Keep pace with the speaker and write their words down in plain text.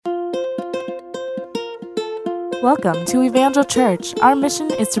Welcome to Evangel Church. Our mission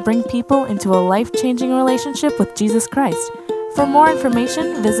is to bring people into a life-changing relationship with Jesus Christ. For more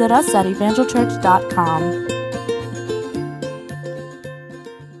information, visit us at evangelchurch.com.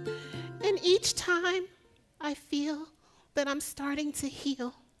 And each time I feel that I'm starting to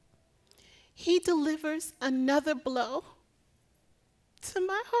heal, He delivers another blow to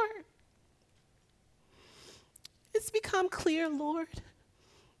my heart. It's become clear, Lord,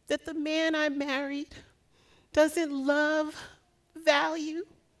 that the man I married doesn't love, value,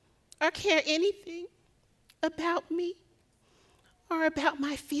 or care anything about me or about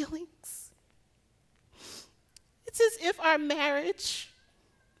my feelings. It's as if our marriage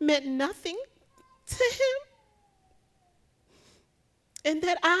meant nothing to him and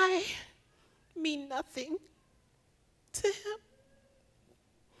that I mean nothing to him.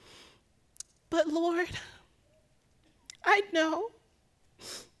 But Lord, I know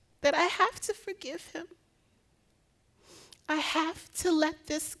that I have to forgive him. I have to let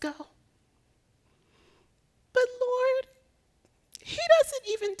this go. But Lord, he doesn't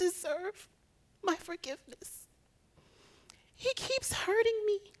even deserve my forgiveness. He keeps hurting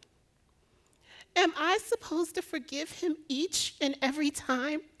me. Am I supposed to forgive him each and every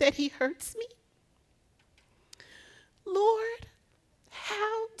time that he hurts me? Lord,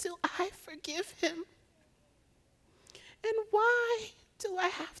 how do I forgive him? And why do I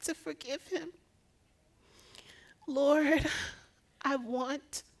have to forgive him? Lord, I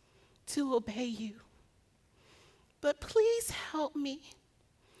want to obey you, but please help me.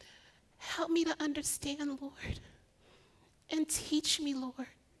 Help me to understand, Lord, and teach me, Lord.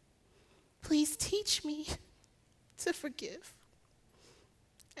 Please teach me to forgive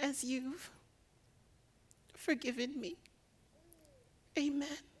as you've forgiven me. Amen.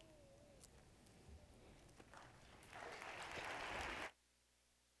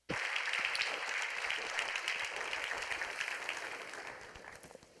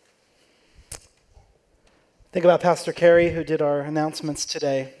 Think about Pastor Carrie, who did our announcements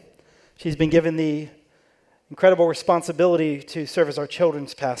today. She's been given the incredible responsibility to serve as our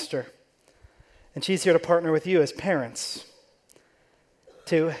children's pastor. And she's here to partner with you as parents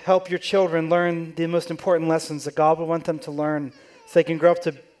to help your children learn the most important lessons that God would want them to learn so they can grow up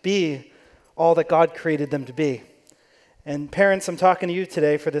to be all that God created them to be. And parents, I'm talking to you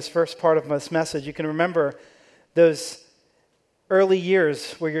today for this first part of this message. You can remember those early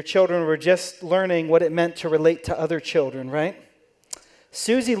years where your children were just learning what it meant to relate to other children, right?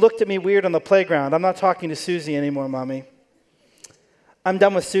 Susie looked at me weird on the playground. I'm not talking to Susie anymore, Mommy. I'm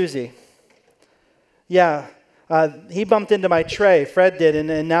done with Susie. Yeah, he bumped into my tray, Fred did,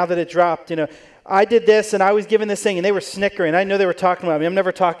 and now that it dropped, I did this and I was given this thing and they were snickering. I know they were talking about me. I'm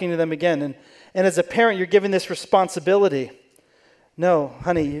never talking to them again. And as a parent, you're given this responsibility. No,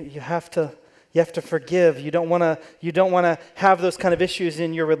 honey, you have to forgive. You don't want to have those kind of issues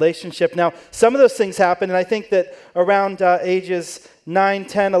in your relationship. Now, some of those things happen, and I think that around ages 9,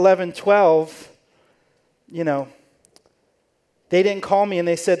 10, 11, 12, they didn't call me, and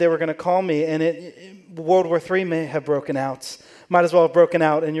they said they were going to call me, and World War III may have broken out. Might as well have broken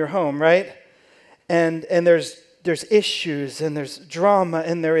out in your home, right? And there's issues, and there's drama,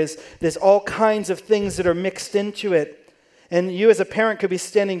 and there's all kinds of things that are mixed into it. And you as a parent could be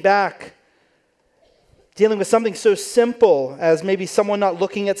standing back dealing with something so simple as maybe someone not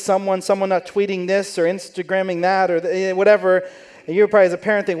looking at someone not tweeting this or Instagramming that or whatever. And you're probably as a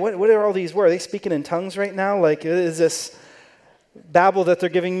parent thinking, what are all these words? Are they speaking in tongues right now? Like, is this babble that they're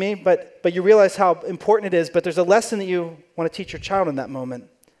giving me? But you realize how important it is. But there's a lesson that you want to teach your child in that moment.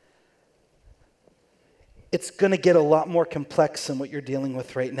 It's going to get a lot more complex than what you're dealing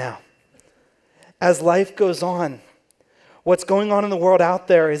with right now. As life goes on, what's going on in the world out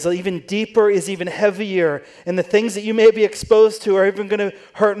there is even deeper, is even heavier, and the things that you may be exposed to are even going to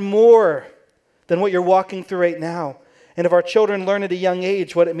hurt more than what you're walking through right now. And if our children learn at a young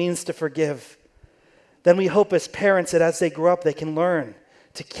age what it means to forgive, then we hope as parents that as they grow up, they can learn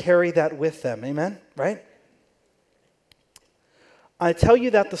to carry that with them. Amen? Right? I tell you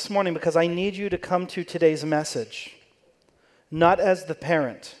that this morning because I need you to come to today's message, not as the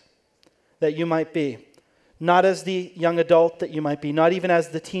parent that you might be, not as the young adult that you might be, not even as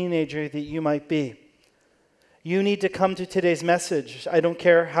the teenager that you might be. You need to come to today's message. I don't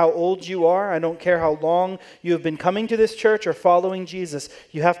care how old you are. I don't care how long you have been coming to this church or following Jesus.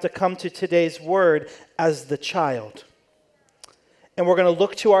 You have to come to today's word as the child. And we're going to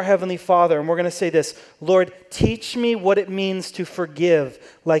look to our Heavenly Father and we're going to say this, Lord, teach me what it means to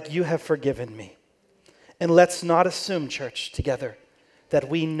forgive like you have forgiven me. And let's not assume, church, together, that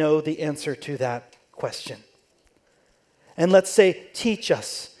we know the answer to that question. And let's say, teach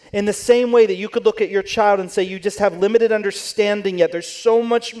us. In the same way that you could look at your child and say, you just have limited understanding yet. There's so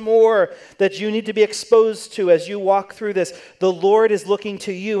much more that you need to be exposed to as you walk through this. The Lord is looking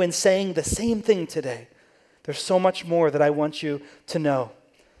to you and saying the same thing today. There's so much more that I want you to know.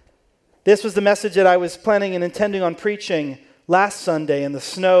 This was the message that I was planning and intending on preaching last Sunday, and the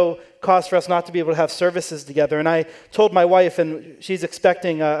snow caused for us not to be able to have services together. And I told my wife, and she's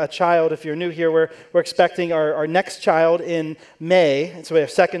expecting a child. If you're new here, we're expecting our next child in May. And so we have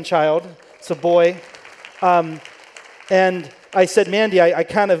a second child. It's a boy. And I said, Mandy, I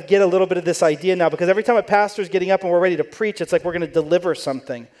kind of get a little bit of this idea now, because every time a pastor's getting up and we're ready to preach, it's like we're going to deliver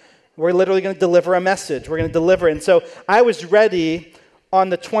something. We're literally going to deliver a message. We're going to deliver it. And so I was ready on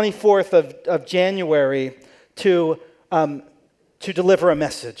the 24th of January to deliver a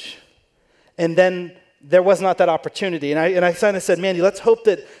message. And then there was not that opportunity. And I kind of said, Mandy, let's hope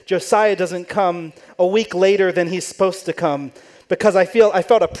that Josiah doesn't come a week later than he's supposed to come, because I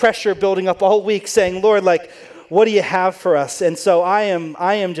felt a pressure building up all week saying, Lord, like, what do you have for us? And so I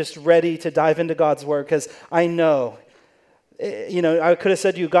am just ready to dive into God's word, because I know, I could have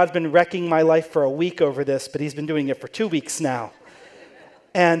said to you, God's been wrecking my life for a week over this, but he's been doing it for 2 weeks now.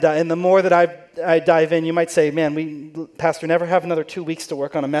 And the more that I dive in, you might say, man, we, Pastor, never have another 2 weeks to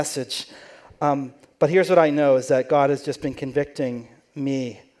work on a message. But here's what I know, is that God has just been convicting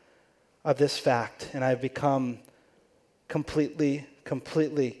me of this fact, and I've become completely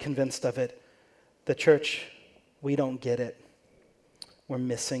convinced of it. The church, we don't get it. We're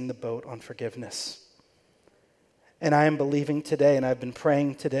missing the boat on forgiveness. And I am believing today, and I've been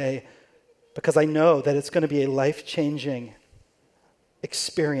praying today, because I know that it's going to be a life-changing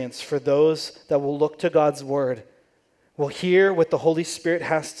experience for those that will look to God's word, will hear what the Holy Spirit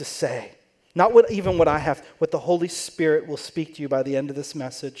has to say. Not what I have, what the Holy Spirit will speak to you by the end of this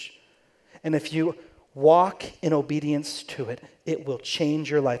message. And if you walk in obedience to it, it will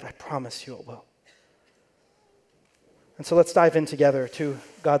change your life. I promise you it will. And so let's dive in together to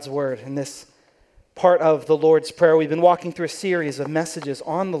God's word in this part of the Lord's Prayer. We've been walking through a series of messages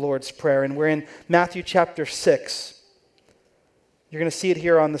on the Lord's Prayer, and we're in Matthew chapter 6. You're going to see it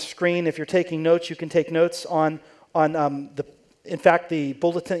here on the screen. If you're taking notes, you can take notes on the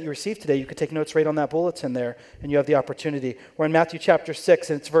bulletin that you received today. You can take notes right on that bulletin there, and you have the opportunity. We're in Matthew chapter 6,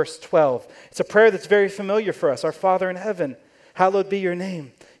 and it's verse 12. It's a prayer that's very familiar for us. Our Father in heaven, hallowed be your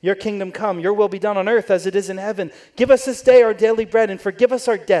name. Your kingdom come. Your will be done on earth as it is in heaven. Give us this day our daily bread, and forgive us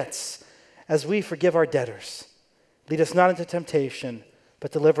our debts as we forgive our debtors. Lead us not into temptation,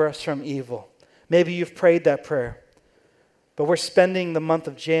 but deliver us from evil. Maybe you've prayed that prayer. But we're spending the month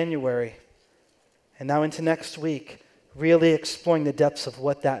of January and now into next week really exploring the depths of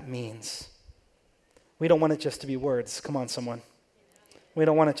what that means. We don't want it just to be words. Come on, someone. We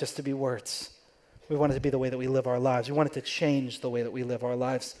don't want it just to be words. We want it to be the way that we live our lives. We want it to change the way that we live our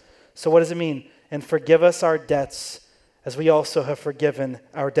lives. So what does it mean? And forgive us our debts as we also have forgiven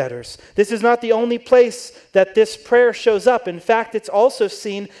our debtors. This is not the only place that this prayer shows up. In fact, it's also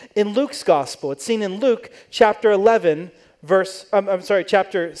seen in Luke's gospel. It's seen in Luke chapter 11,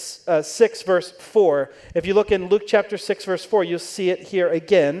 chapter 6, verse 4. If you look in Luke chapter 6, verse 4, you'll see it here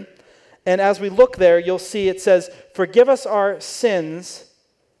again. And as we look there, you'll see it says, forgive us our sins,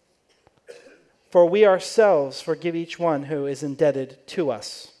 for we ourselves forgive each one who is indebted to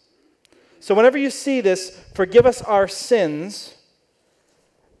us. So whenever you see this, forgive us our sins,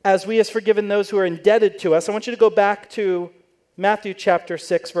 as we have forgiven those who are indebted to us, I want you to go back to Matthew chapter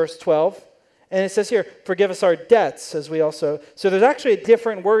 6, verse 12. And it says here, forgive us our debts as we also... So there's actually a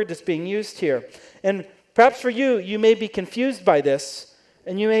different word that's being used here. And perhaps for you, you may be confused by this.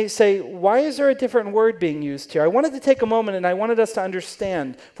 And you may say, why is there a different word being used here? I wanted to take a moment and I wanted us to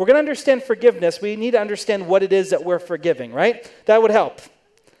understand. If we're going to understand forgiveness, we need to understand what it is that we're forgiving, right? That would help.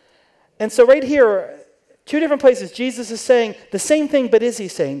 And so right here, two different places, Jesus is saying the same thing, but is he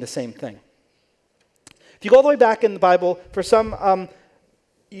saying the same thing? If you go all the way back in the Bible, for some...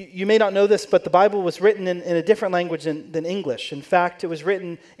 You may not know this, but the Bible was written in a different language than English. In fact, it was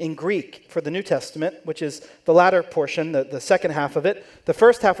written in Greek for the New Testament, which is the latter portion, the second half of it. The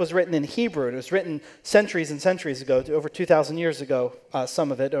first half was written in Hebrew. It was written centuries and centuries ago, over 2,000 years ago,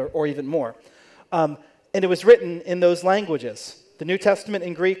 some of it, or even more. And it was written in those languages. The New Testament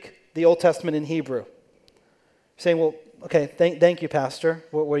in Greek, the Old Testament in Hebrew. You're saying, well, okay, thank you, Pastor.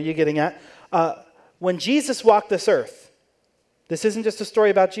 What are you getting at? When Jesus walked this earth, this isn't just a story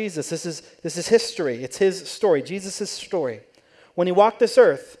about Jesus. This is history. It's his story, Jesus' story. When he walked this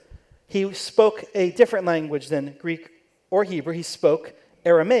earth, he spoke a different language than Greek or Hebrew. He spoke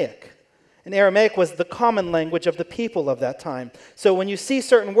Aramaic. And Aramaic was the common language of the people of that time. So when you see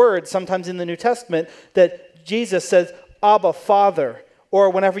certain words, sometimes in the New Testament, that Jesus says, Abba, Father, Or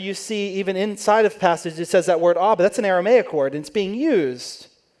whenever you see, even inside of passages, it says that word Abba, that's an Aramaic word, and it's being used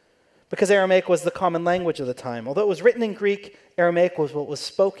because Aramaic was the common language of the time. Although it was written in Greek, Aramaic was what was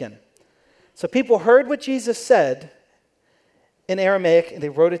spoken. So people heard what Jesus said in Aramaic, and they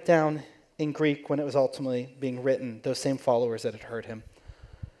wrote it down in Greek when it was ultimately being written, those same followers that had heard him.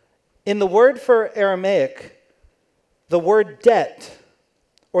 In the word for Aramaic, the word debt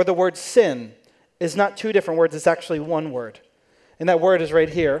or the word sin is not two different words, it's actually one word. And that word is right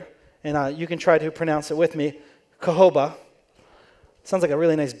here, and you can try to pronounce it with me, kahoba. Sounds like a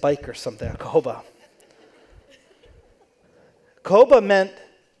really nice bike or something, kahoba. Kahoba meant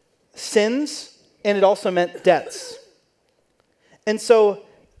sins, and it also meant debts. And so,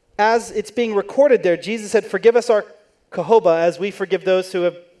 as it's being recorded there, Jesus said, forgive us our kahoba as we forgive those who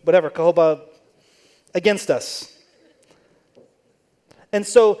have, kahoba against us. And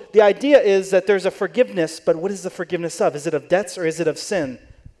so the idea is that there's a forgiveness, but what is the forgiveness of? Is it of debts or is it of sin?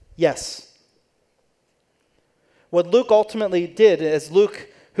 Yes. What Luke ultimately did, as Luke,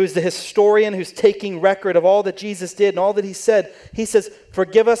 who's the historian who's taking record of all that Jesus did and all that he said, he says,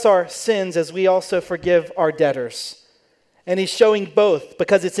 forgive us our sins as we also forgive our debtors. And he's showing both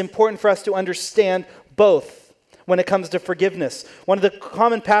because it's important for us to understand both when it comes to forgiveness. One of the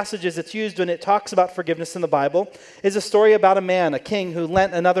common passages that's used when it talks about forgiveness in the Bible is a story about a man, a king, who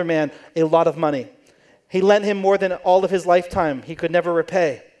lent another man a lot of money. He lent him more than all of his lifetime. He could never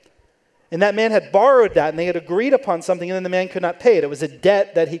repay. And that man had borrowed that, and they had agreed upon something, and then the man could not pay it. It was a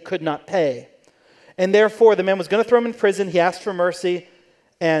debt that he could not pay. And therefore, the man was going to throw him in prison. He asked for mercy,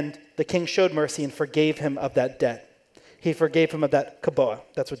 and the king showed mercy and forgave him of that debt. He forgave him of that kaboa.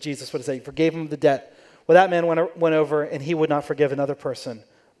 That's what Jesus would say. He forgave him of the debt. Well, that man went over, and he would not forgive another person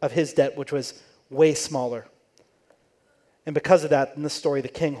of his debt, which was way smaller. And because of that, in this story, the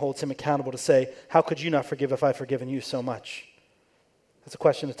king holds him accountable to say, how could you not forgive if I've forgiven you so much? That's a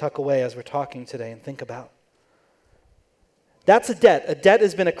question to tuck away as we're talking today and think about. That's a debt. A debt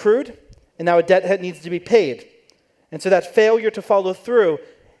has been accrued, and now a debt needs to be paid. And so that failure to follow through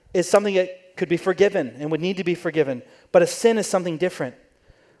is something that could be forgiven and would need to be forgiven. But a sin is something different.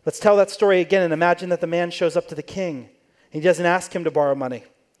 Let's tell that story again and imagine that the man shows up to the king. He doesn't ask him to borrow money.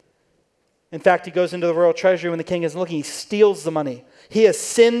 In fact, he goes into the royal treasury when the king isn't looking. He steals the money. He has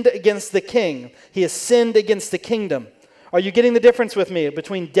sinned against the king. He has sinned against the kingdom. Are you getting the difference with me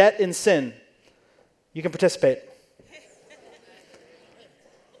between debt and sin? You can participate.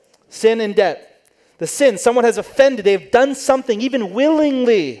 Sin and debt. The sin, someone has offended. They've done something, even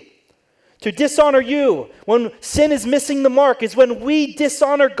willingly, to dishonor you. When sin is missing the mark is when we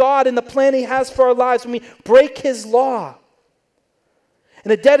dishonor God and the plan he has for our lives, when we break his law.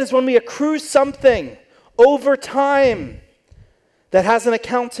 And a debt is when we accrue something over time that has an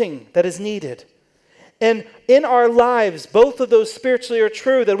accounting that is needed. And in our lives, both of those spiritually are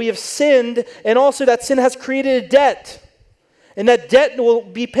true, that we have sinned, and also that sin has created a debt. And that debt will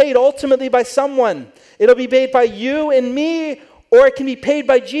be paid ultimately by someone. It'll be paid by you and me, or it can be paid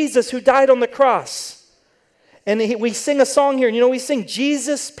by Jesus who died on the cross. And we sing a song here, and we sing,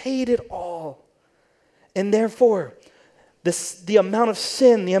 Jesus paid it all. And therefore, the amount of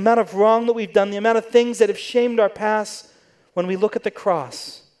sin, the amount of wrong that we've done, the amount of things that have shamed our past, when we look at the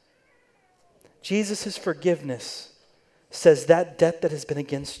cross, Jesus' forgiveness says that debt that has been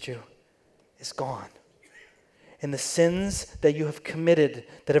against you is gone. And the sins that you have committed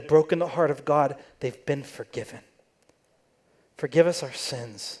that have broken the heart of God, they've been forgiven. Forgive us our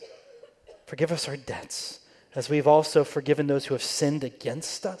sins. Forgive us our debts, as we've also forgiven those who have sinned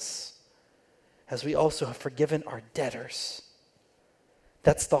against us, as we also have forgiven our debtors.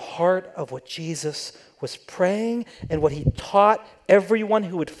 That's the heart of what Jesus was praying and what he taught everyone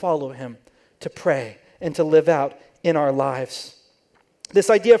who would follow him to pray and to live out in our lives. This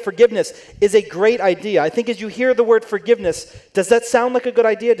idea of forgiveness is a great idea. I think as you hear the word forgiveness, does that sound like a good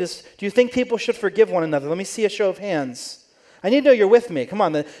idea? Do you think people should forgive one another? Let me see a show of hands. I need to know you're with me. Come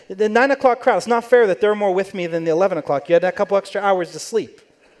on, the 9 o'clock crowd, it's not fair that they're more with me than the 11 o'clock. You had a couple extra hours to sleep.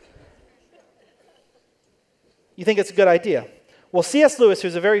 You think it's a good idea? Well, C.S. Lewis,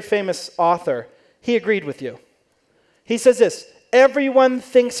 who's a very famous author, he agreed with you. He says this, everyone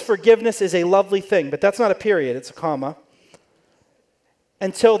thinks forgiveness is a lovely thing, but that's not a period, it's a comma,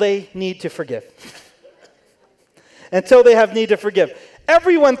 until they need to forgive. Until they have need to forgive.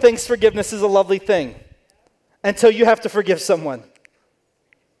 Everyone thinks forgiveness is a lovely thing until you have to forgive someone.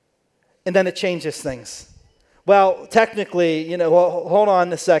 And then it changes things. Well, technically, hold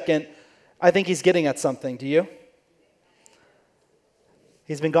on a second. I think he's getting at something. Do you?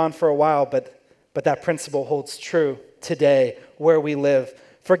 He's been gone for a while, but that principle holds true today where we live.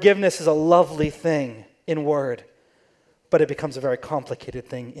 Forgiveness is a lovely thing in word, but it becomes a very complicated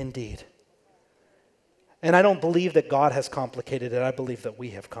thing indeed. And I don't believe that God has complicated it. I believe that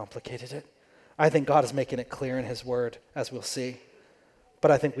we have complicated it. I think God is making it clear in his word, as we'll see. But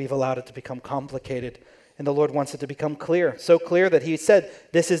I think we've allowed it to become complicated, and the Lord wants it to become clear. So clear that he said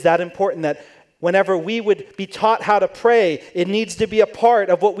this is that important that whenever we would be taught how to pray, it needs to be a part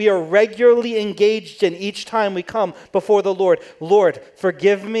of what we are regularly engaged in each time we come before the Lord. Lord,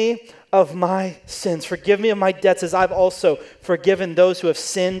 forgive me of my sins. Forgive me of my debts as I've also forgiven those who have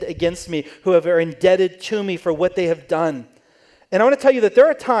sinned against me, who are indebted to me for what they have done. And I want to tell you that there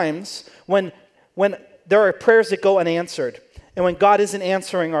are times when there are prayers that go unanswered, and when God isn't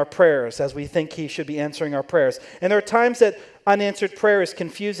answering our prayers as we think he should be answering our prayers. And there are times that unanswered prayer is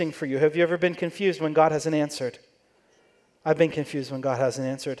confusing for you. Have you ever been confused when God hasn't answered? I've been confused when God hasn't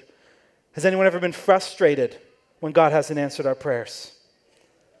answered. Has anyone ever been frustrated when God hasn't answered our prayers?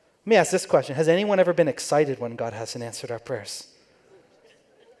 Let me ask this question. Has anyone ever been excited when God hasn't answered our prayers?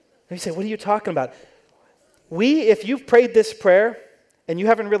 And you say, what are you talking about? If you've prayed this prayer and you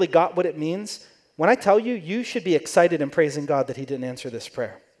haven't really got what it means, when I tell you, you should be excited and praising God that he didn't answer this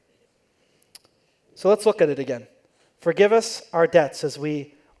prayer. So let's look at it again. Forgive us our debts as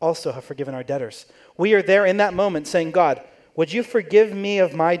we also have forgiven our debtors. We are there in that moment saying, God, would you forgive me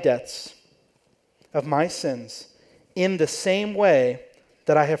of my debts, of my sins, in the same way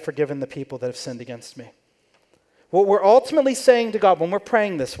that I have forgiven the people that have sinned against me? What we're ultimately saying to God when we're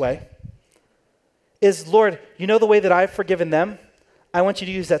praying this way is, Lord, you know the way that I've forgiven them? I want you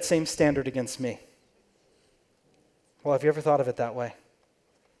to use that same standard against me. Well, have you ever thought of it that way?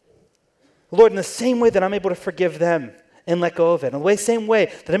 Lord, in the same way that I'm able to forgive them and let go of it, in the same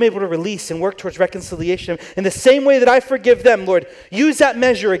way that I'm able to release and work towards reconciliation, in the same way that I forgive them, Lord, use that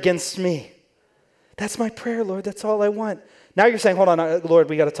measure against me. That's my prayer, Lord. That's all I want. Now you're saying, hold on, Lord,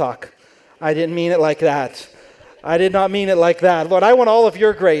 we got to talk. I didn't mean it like that. I did not mean it like that. Lord, I want all of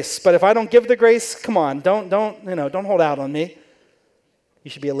your grace, but if I don't give the grace, come on, don't hold out on me.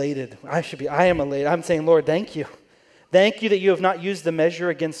 You should be elated. I am elated. I'm saying, Lord, thank you. Thank you that you have not used the measure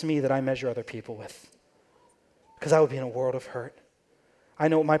against me that I measure other people with. Because I would be in a world of hurt. I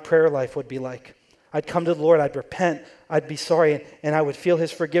know what my prayer life would be like. I'd come to the Lord, I'd repent, I'd be sorry, and I would feel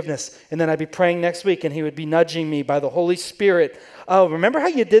his forgiveness. And then I'd be praying next week, and he would be nudging me by the Holy Spirit. Oh, remember how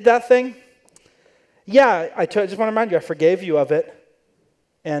you did that thing? Yeah, I just want to remind you, I forgave you of it.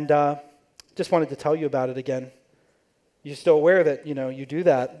 And just wanted to tell you about it again. You're still aware that, you do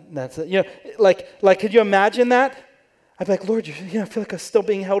that. That's it. Like, could you imagine that? I'd be like, Lord, I feel like I'm still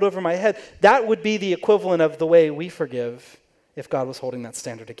being held over my head. That would be the equivalent of the way we forgive if God was holding that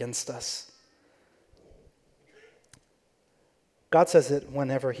standard against us. God says that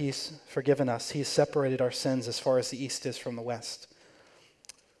whenever he's forgiven us, he's separated our sins as far as the east is from the west.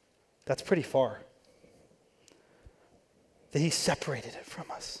 That's pretty far. That he separated it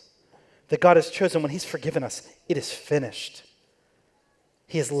from us. That God has chosen when he's forgiven us, it is finished.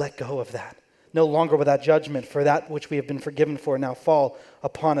 He has let go of that. No longer will that judgment for that which we have been forgiven for now fall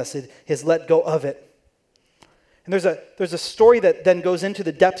upon us. He has let go of it. And there's a story that then goes into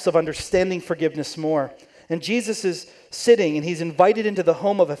the depths of understanding forgiveness more. And Jesus is sitting and he's invited into the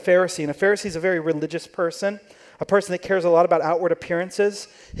home of a Pharisee. And a Pharisee is a very religious person, a person that cares a lot about outward appearances.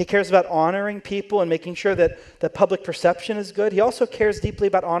 He cares about honoring people and making sure that the public perception is good. He also cares deeply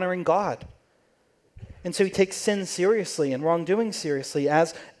about honoring God. And so he takes sin seriously and wrongdoing seriously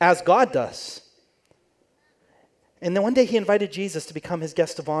as God does. And then one day he invited Jesus to become his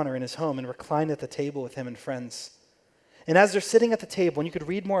guest of honor in his home and recline at the table with him and friends. And as they're sitting at the table, and you could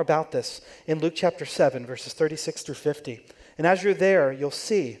read more about this in Luke chapter 7, verses 36 through 50. And as you're there, you'll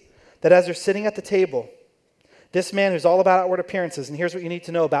see that as they're sitting at the table, this man who's all about outward appearances, and here's what you need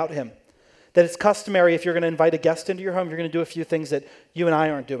to know about him, that it's customary if you're going to invite a guest into your home, you're going to do a few things that you and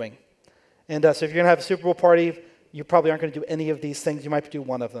I aren't doing. And so if you're going to have a Super Bowl party, you probably aren't going to do any of these things. You might do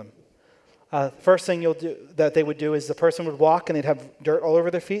one of them. First thing that they would do is the person would walk and they'd have dirt all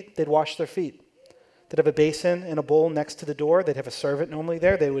over their feet. They'd wash their feet. They'd have a basin and a bowl next to the door. They'd have a servant normally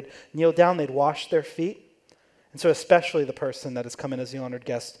there. They would kneel down. They'd wash their feet. And so especially the person that has come in as the honored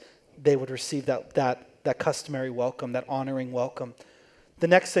guest, they would receive that customary welcome, that honoring welcome. The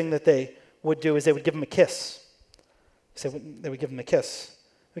next thing that they would do is they would give them a kiss. So they would give them a kiss.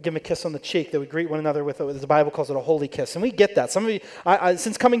 They would give them a kiss on the cheek. They would greet one another with, the Bible calls it a holy kiss. And we get that. Some of you,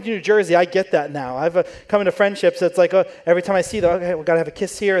 since coming to New Jersey, I get that now. I've come into friendships, it's like, every time I see them, okay, we've got to have a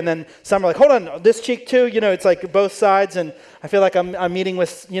kiss here. And then some are like, hold on, this cheek too. It's like both sides. And I feel like I'm meeting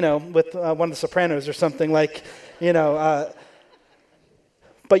with, with one of the Sopranos or something like,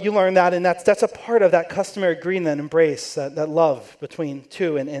 But you learn that, and that's a part of that customary greeting, that embrace, that love between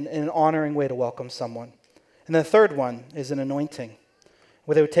two, and an honoring way to welcome someone. And the third one is an anointing,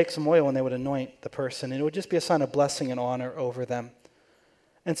 where they would take some oil and they would anoint the person, and it would just be a sign of blessing and honor over them.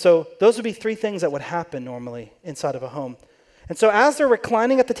 And so those would be three things that would happen normally inside of a home. And so as they're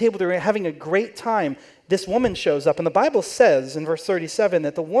reclining at the table, they're having a great time, this woman shows up. And the Bible says in verse 37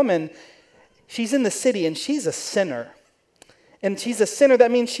 that the woman, she's in the city and she's a sinner. And she's a sinner, that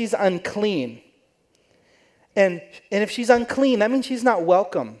means she's unclean. And if she's unclean, that means she's not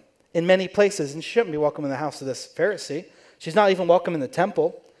welcome in many places. And she shouldn't be welcome in the house of this Pharisee. She's not even welcome in the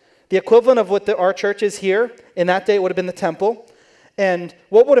temple. The equivalent of what our church is here, in that day, it would have been the temple. And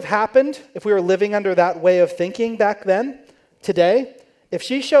what would have happened if we were living under that way of thinking back then, today? If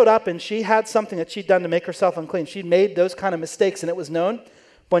she showed up and she had something that she'd done to make herself unclean, she'd made those kind of mistakes and it was known,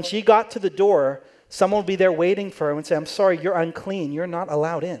 when she got to the door, someone would be there waiting for her and say, I'm sorry, you're unclean. You're not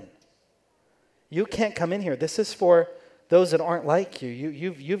allowed in. You can't come in here. This is for those that aren't like you.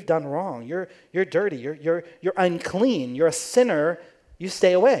 You've done wrong. You're dirty. You're unclean. You're a sinner. You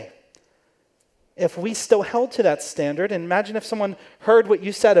stay away. If we still held to that standard, and imagine if someone heard what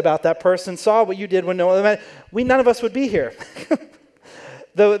you said about that person, saw what you did when none of us would be here.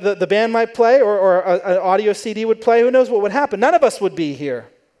 The band might play, or an audio CD would play. Who knows what would happen? None of us would be here.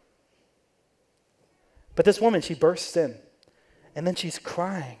 But this woman, she bursts in, and then she's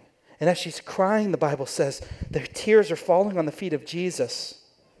crying. And as she's crying, the Bible says, their tears are falling on the feet of Jesus.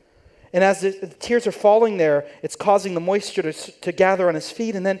 And as the tears are falling there, it's causing the moisture to gather on his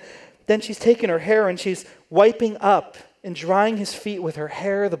feet. And then she's taking her hair and she's wiping up and drying his feet with her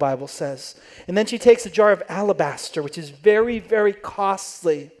hair, the Bible says. And then she takes a jar of alabaster, which is very, very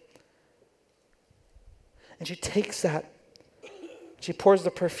costly. And she takes that. She pours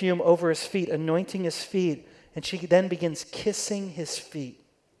the perfume over his feet, anointing his feet. And she then begins kissing his feet.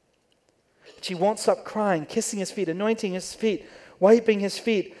 She won't stop crying, kissing his feet, anointing his feet, wiping his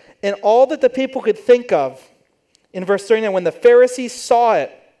feet. And all that the people could think of, in verse 39, when the Pharisee saw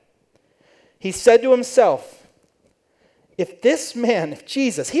it, he said to himself, if this man, if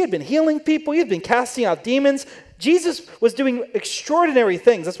Jesus, he had been healing people, he had been casting out demons, Jesus was doing extraordinary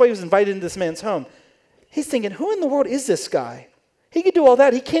things. That's why he was invited into this man's home. He's thinking, who in the world is this guy? He could do all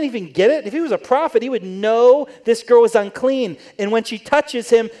that. He can't even get it. If he was a prophet, he would know this girl is unclean. And when she touches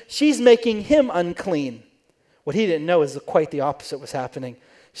him, she's making him unclean. What he didn't know is quite the opposite was happening.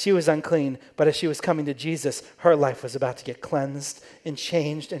 She was unclean, but as she was coming to Jesus, her life was about to get cleansed and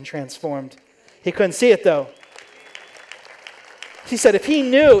changed and transformed. He couldn't see it though. She said, if he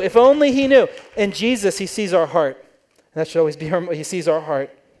knew, if only he knew. And Jesus, he sees our heart. And that should always be he sees our heart.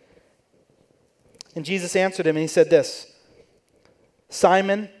 And Jesus answered him and he said this,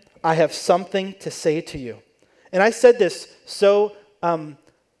 Simon, I have something to say to you. And I said this so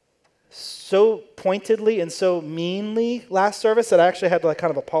pointedly and so meanly last service that I actually had to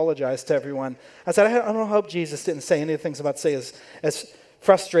kind of apologize to everyone. I said, I don't hope Jesus didn't say any of the things I'm about to say as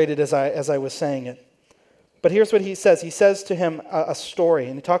frustrated as I was saying it. But here's what he says. He says to him a story,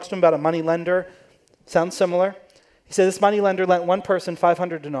 and he talks to him about a money lender. Sounds similar. He said this money lender lent one person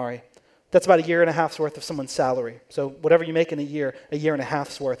 500 denarii. That's about a year and a half's worth of someone's salary. So whatever you make in a year and a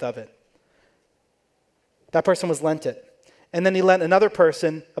half's worth of it. That person was lent it. And then he lent another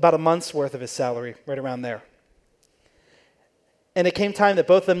person about a month's worth of his salary, right around there. And it came time that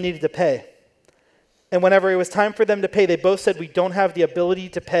both of them needed to pay. And whenever it was time for them to pay, they both said, we don't have the ability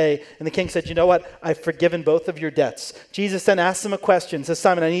to pay. And the king said, you know what? I've forgiven both of your debts. Jesus then asked them a question. Says,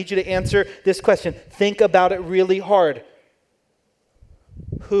 Simon, I need you to answer this question. Think about it really hard.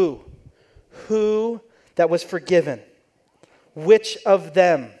 Who that was forgiven? Which of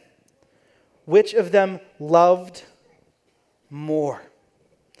them loved more?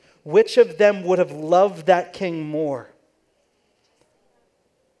 Which of them would have loved that king more?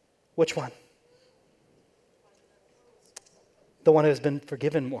 Which one? The one who has been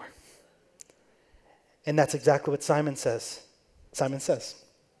forgiven more. And that's exactly what Simon says.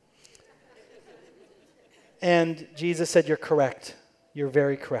 And Jesus said, you're correct. You're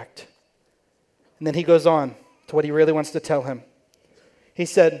very correct. And then he goes on to what he really wants to tell him. He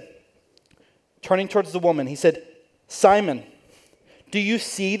said, turning towards the woman, he said, Simon, do you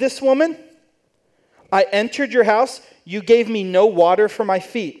see this woman? I entered your house. You gave me no water for my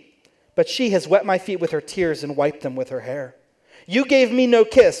feet, but she has wet my feet with her tears and wiped them with her hair. You gave me no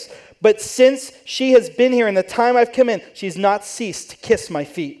kiss, but since she has been here in the time I've come in, she's not ceased to kiss my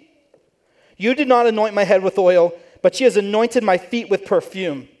feet. You did not anoint my head with oil, but she has anointed my feet with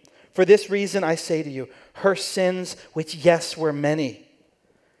perfume. For this reason I say to you, her sins, which yes were many,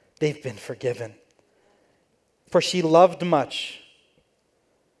 they've been forgiven. For she loved much.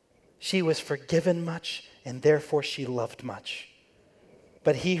 She was forgiven much, and therefore she loved much.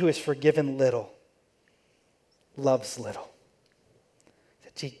 But he who is forgiven little loves little.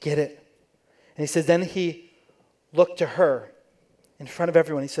 Do you get it? And he says, then he looked to her in front of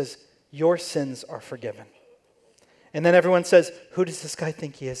everyone. He says, your sins are forgiven. And then everyone says, who does this guy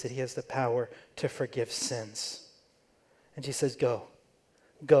think he is, that he has the power to forgive sins? And she says, go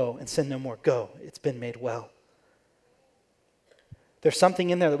and sin no more. Go, it's been made well. There's something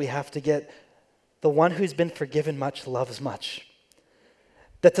in there that we have to get. The one who's been forgiven much loves much.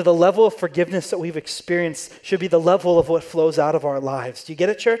 That to the level of forgiveness that we've experienced should be the level of what flows out of our lives. Do you get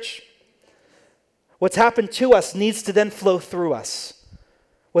it, church? What's happened to us needs to then flow through us.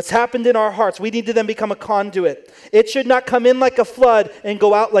 What's happened in our hearts, we need to then become a conduit. It should not come in like a flood and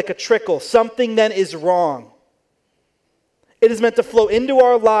go out like a trickle. Something then is wrong. It is meant to flow into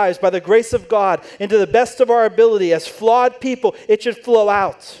our lives by the grace of God, into the best of our ability. As flawed people, it should flow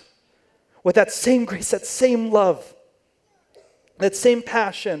out with that same grace, that same love, that same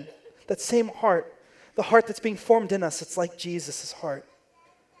passion, that same heart. The heart that's being formed in us, it's like Jesus' heart.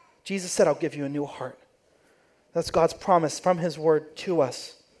 Jesus said, I'll give you a new heart. That's God's promise from his word to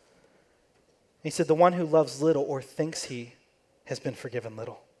us. He said, the one who loves little or thinks he has been forgiven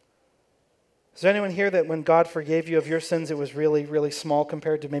little. Is there anyone here that when God forgave you of your sins, it was really, really small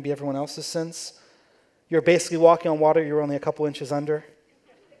compared to maybe everyone else's sins? You're basically walking on water, you're only a couple inches under.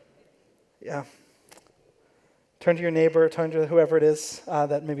 Yeah. Turn to your neighbor, turn to whoever it is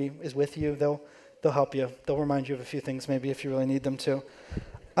that maybe is with you. They'll help you. They'll remind you of a few things maybe if you really need them to.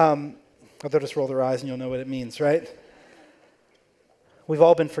 Or they'll just roll their eyes and you'll know what it means, right? We've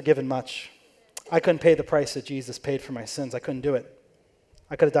all been forgiven much. I couldn't pay the price that Jesus paid for my sins. I couldn't do it.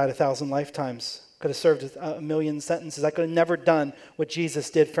 I could have died 1,000 lifetimes. Could have served a million sentences. I could have never done what Jesus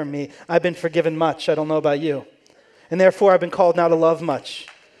did for me. I've been forgiven much. I don't know about you. And therefore, I've been called now to love much.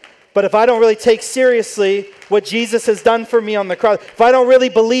 But if I don't really take seriously what Jesus has done for me on the cross, if I don't really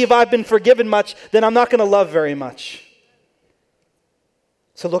believe I've been forgiven much, then I'm not going to love very much.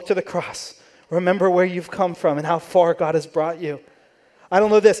 So look to the cross. Remember where you've come from and how far God has brought you. I don't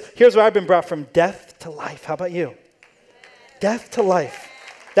know this. Here's where I've been brought from, death to life. How about you? Death to life.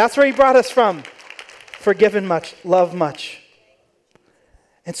 That's where he brought us from. Forgiven much, love much.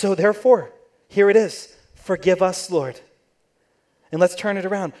 And so therefore, here it is. Forgive us, Lord. And let's turn it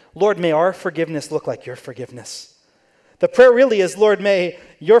around. Lord, may our forgiveness look like your forgiveness. The prayer really is, Lord, may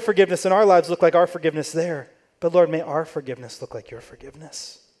your forgiveness in our lives look like our forgiveness there. But Lord, may our forgiveness look like your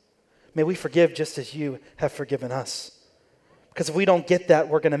forgiveness. May we forgive just as you have forgiven us. Because if we don't get that,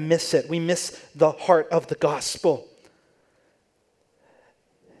 we're going to miss it. We miss the heart of the gospel.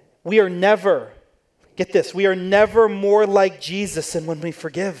 We are never, get this, we are never more like Jesus than when we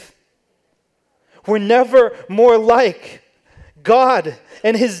forgive. We're never more like God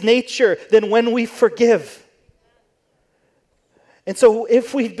and his nature than when we forgive. And so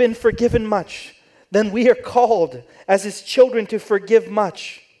if we've been forgiven much, then we are called as his children to forgive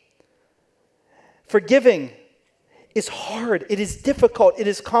much. Forgiving is hard. It is difficult. It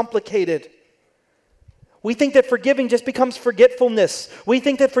is complicated. We think that forgiving just becomes forgetfulness. We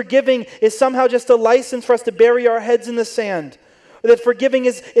think that forgiving is somehow just a license for us to bury our heads in the sand. Or that forgiving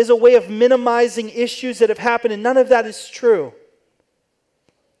is a way of minimizing issues that have happened, and none of that is true.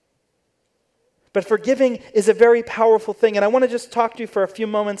 But forgiving is a very powerful thing, and I want to just talk to you for a few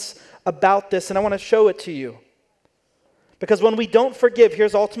moments about this, and I want to show it to you. Because when we don't forgive,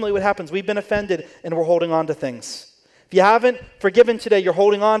 here's ultimately what happens. We've been offended, and we're holding on to things. If you haven't forgiven today, you're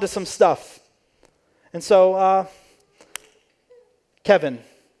holding on to some stuff. And so, Kevin,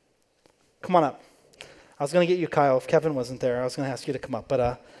 come on up. I was going to get you, Kyle. If Kevin wasn't there, I was going to ask you to come up,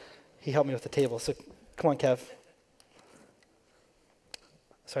 but he helped me with the table. So come on, Kev.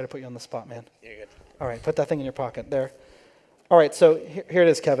 Sorry to put you on the spot, man. You're good. All right, put that thing in your pocket there. All right, so here it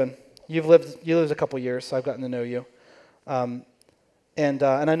is, Kevin. You lived a couple years, so I've gotten to know you. And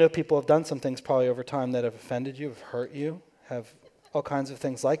I know people have done some things probably over time that have offended you, have hurt you, have all kinds of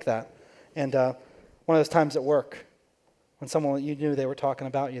things like that. And one of those times at work, when someone you knew they were talking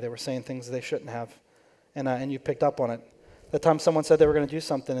about you, they were saying things they shouldn't have, and you picked up on it. That time someone said they were going to do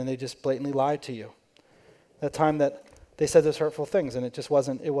something and they just blatantly lied to you. That time that they said those hurtful things and it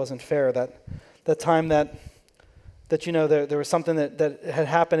wasn't fair. That time that you know there was something that had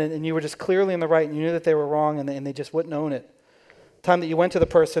happened and you were just clearly in the right and you knew that they were wrong and they just wouldn't own it. Time that you went to the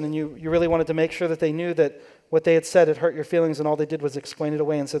person and you really wanted to make sure that they knew that what they had said had hurt your feelings and all they did was explain it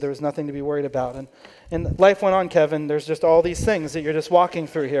away and said there was nothing to be worried about. And life went on, Kevin. There's just all these things that you're just walking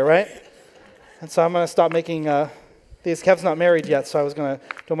through here, right? And so I'm going to stop making these. Kev's not married yet, so I was going to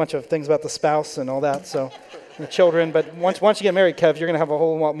do a bunch of things about the spouse and all that, so and the children. But once you get married, Kev, you're going to have a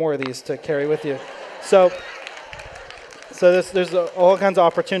whole lot more of these to carry with you. So there's all kinds of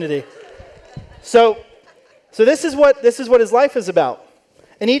opportunity. So So this is what his life is about.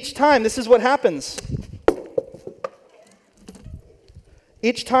 And each time, this is what happens.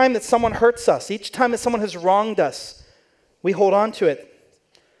 Each time that someone hurts us, each time that someone has wronged us, we hold on to it.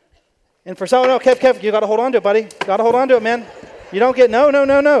 And for someone, no, Kev, you got to hold on to it, buddy. Got to hold on to it, man. You don't get, no,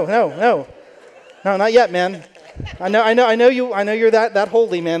 not yet, man. I know you're that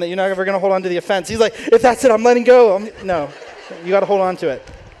holy, man, that you're not ever going to hold on to the offense. He's like, if that's it, I'm letting go. No, you got to hold on to it.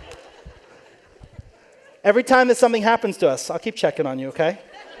 Every time that something happens to us, I'll keep checking on you, okay?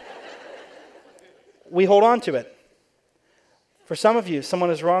 We hold on to it. For some of you, someone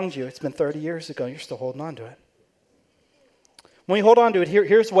has wronged you. It's been 30 years ago. You're still holding on to it. When you hold on to it,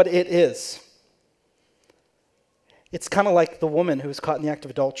 here's what it is. It's kind of like the woman who was caught in the act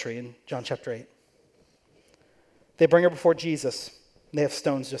of adultery in John chapter 8. They bring her before Jesus. They have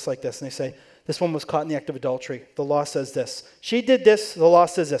stones just like this. And they say, this woman was caught in the act of adultery. The law says this. She did this. The law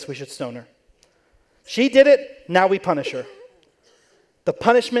says this. We should stone her. She did it. Now we punish her. The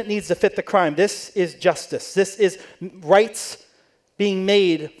punishment needs to fit the crime. This is justice. This is rights being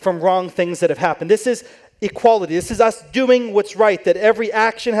made from wrong things that have happened. This is equality. This is us doing what's right, that every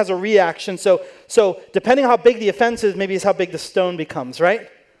action has a reaction. So depending on how big the offense is, maybe it's how big the stone becomes, right?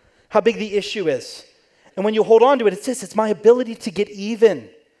 How big the issue is. And when you hold on to it, it's my ability to get even.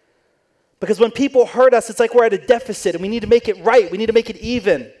 Because when people hurt us, it's like we're at a deficit and we need to make it right. We need to make it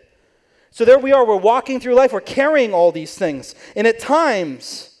even. So there we are. We're walking through life. We're carrying all these things. And at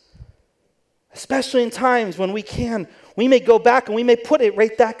times, especially in times when we may go back and we may put it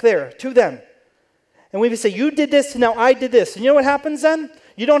right back there to them. And we may say, you did this, and now I did this. And you know what happens then?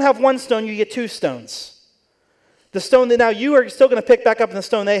 You don't have one stone, you get two stones. The stone that now you are still going to pick back up in the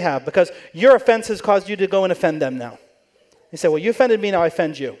stone they have because your offense has caused you to go and offend them now. You say, well, you offended me, now I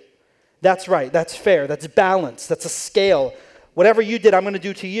offend you. That's right, that's fair, that's balance, that's a scale. Whatever you did, I'm going to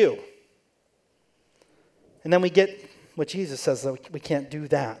do to you. And then we get what Jesus says, that we can't do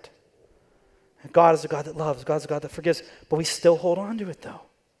that. God is a God that loves, God is a God that forgives, but we still hold on to it though.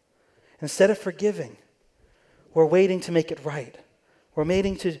 Instead of forgiving, we're waiting to make it right. We're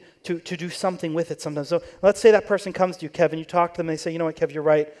waiting to do something with it sometimes. So let's say that person comes to you, Kevin, you talk to them, and they say, you know what, Kev, you're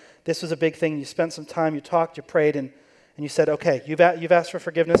right. This was a big thing. You spent some time, you talked, you prayed, and you said, okay, you've asked for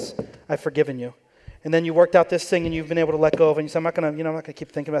forgiveness. I've forgiven you. And then you worked out this thing, and you've been able to let go of it. And you say, I'm not going to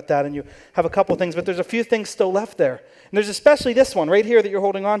keep thinking about that. And you have a couple things, but there's a few things still left there. And there's especially this one right here that you're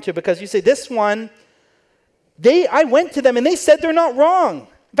holding on to, because you say, this one, I went to them, and they said they're not wrong.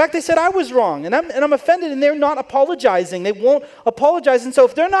 In fact, they said I was wrong, and I'm offended, and they're not apologizing. They won't apologize, and so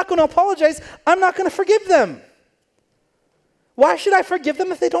if they're not going to apologize, I'm not going to forgive them. Why should I forgive them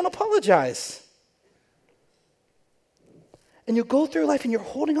if they don't apologize? And you go through life, and you're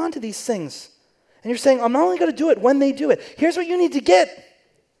holding on to these things, and you're saying, I'm not only going to do it when they do it. Here's what you need to get,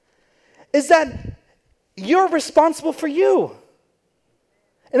 is that you're responsible for you.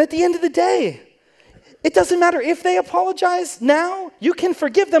 And at the end of the day, it doesn't matter if they apologize now. You can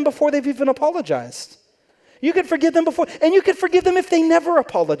forgive them before they've even apologized. You can forgive them before, and you can forgive them if they never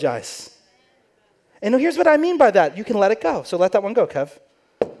apologize. And here's what I mean by that. You can let it go. So let that one go, Kev.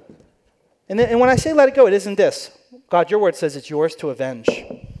 And when I say let it go, it isn't this. God, your word says it's yours to avenge.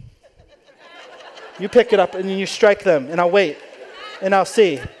 You pick it up and you strike them, and I'll wait, and I'll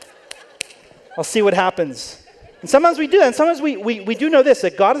see. I'll see what happens. And sometimes we do that, and sometimes we do know this,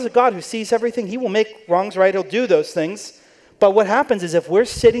 that God is a God who sees everything. He will make wrongs right. He'll do those things. But what happens is if we're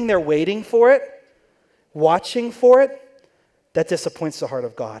sitting there waiting for it, watching for it, that disappoints the heart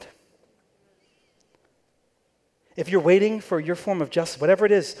of God. If you're waiting for your form of justice, whatever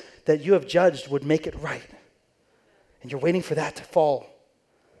it is that you have judged would make it right, and you're waiting for that to fall,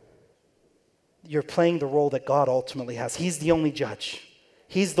 you're playing the role that God ultimately has. He's the only judge.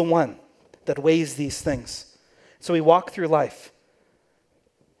 He's the one that weighs these things. So we walk through life,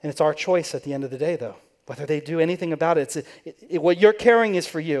 and it's our choice at the end of the day, though, whether they do anything about it. What you're carrying is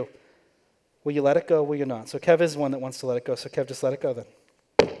for you. Will you let it go? Will you not? So Kev is one that wants to let it go, so Kev, just let it go then.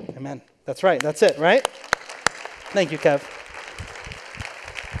 Amen. That's right. That's it, right? Thank you, Kev.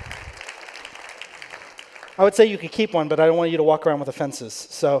 I would say you could keep one, but I don't want you to walk around with offenses.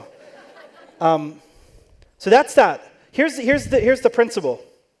 So that's that. Here's the principle.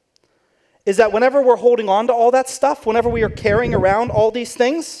 Is that whenever we're holding on to all that stuff, whenever we are carrying around all these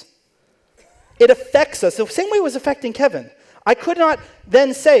things, it affects us the same way it was affecting Kevin. I could not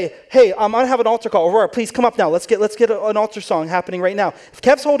then say, hey, I'm going to have an altar call. Aurora, please come up now. Let's get an altar song happening right now. If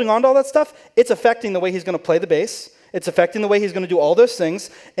Kev's holding on to all that stuff, it's affecting the way he's going to play the bass. It's affecting the way he's going to do all those things.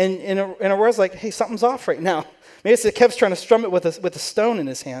 And Aurora's like, hey, something's off right now. Maybe it's that Kev's trying to strum it with a stone in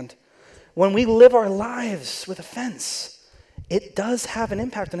his hand. When we live our lives with offense, it does have an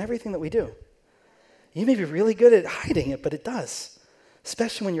impact on everything that we do. You may be really good at hiding it, but it does,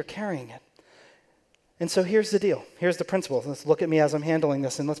 especially when you're carrying it. And so here's the deal. Here's the principle. Let's look at me as I'm handling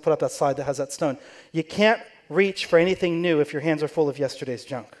this, and let's put up that slide that has that stone. You can't reach for anything new if your hands are full of yesterday's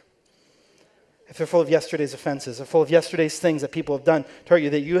junk. If they're full of yesterday's offenses, or full of yesterday's things that people have done to hurt you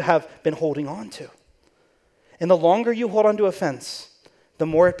that you have been holding on to. And the longer you hold on to offense, the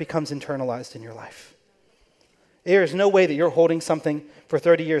more it becomes internalized in your life. There is no way that you're holding something for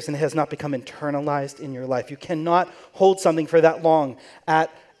 30 years and it has not become internalized in your life. You cannot hold something for that long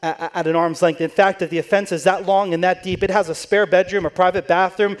at an arm's length. In fact, if the offense is that long and that deep, it has a spare bedroom, a private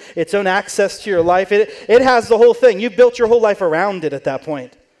bathroom, its own access to your life. It has the whole thing. You've built your whole life around it at that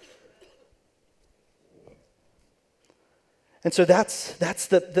point. And so that's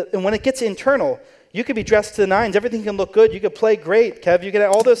and when it gets internal, you could be dressed to the nines. Everything can look good. You could play great, Kev. You could,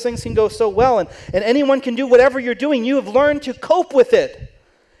 all those things can go so well. And anyone can do whatever you're doing. You have learned to cope with it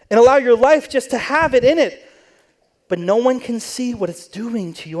and allow your life just to have it in it. But no one can see what it's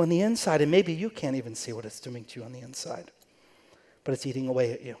doing to you on the inside. And maybe you can't even see what it's doing to you on the inside. But it's eating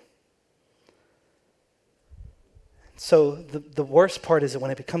away at you. So the worst part is that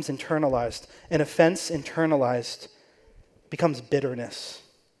when it becomes internalized, an offense internalized becomes bitterness.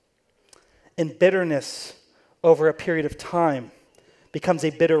 And bitterness over a period of time becomes a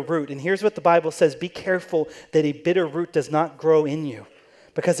bitter root. And here's what the Bible says: be careful that a bitter root does not grow in you,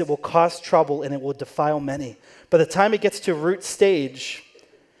 because it will cause trouble and it will defile many. By the time it gets to root stage,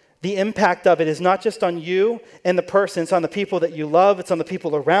 the impact of it is not just on you and the person, it's on the people that you love, it's on the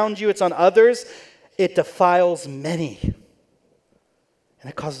people around you, it's on others. It defiles many. And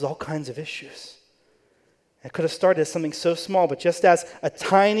it causes all kinds of issues. It could have started as something so small, but just as a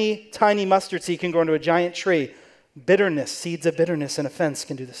tiny, tiny mustard seed can grow into a giant tree, bitterness, seeds of bitterness and offense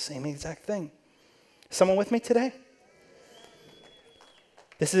can do the same exact thing. Someone with me today?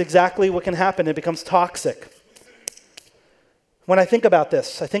 This is exactly what can happen. It becomes toxic. When I think about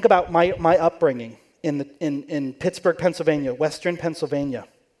this, I think about my upbringing in Pittsburgh, Pennsylvania, Western Pennsylvania.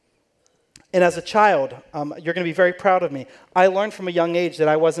 And as a child, you're going to be very proud of me. I learned from a young age that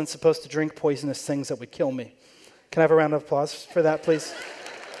I wasn't supposed to drink poisonous things that would kill me. Can I have a round of applause for that, please?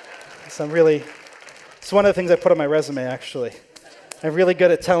 It's one of the things I put on my resume, actually. I'm really good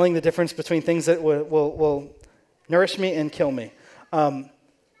at telling the difference between things that will nourish me and kill me.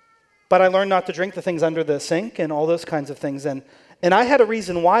 But I learned not to drink the things under the sink and all those kinds of things. And I had a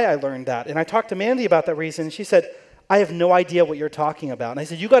reason why I learned that. And I talked to Mandy about that reason, and she said, I have no idea what you're talking about. And I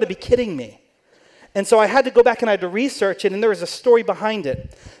said, you got to be kidding me. And so I had to go back and I had to research it, and there was a story behind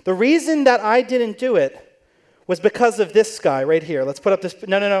it. The reason that I didn't do it was because of this guy right here. Let's put up this.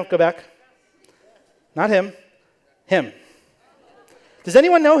 No, go back. Not him. Him. Does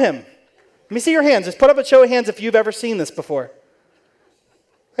anyone know him? Let me see your hands. Just put up a show of hands if you've ever seen this before.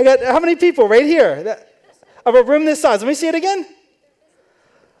 I got how many people right here? Of a room this size. Let me see it again.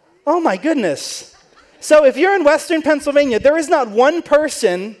 Oh my goodness. So if you're in Western Pennsylvania, there is not one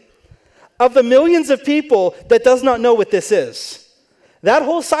person of the millions of people that does not know what this is. That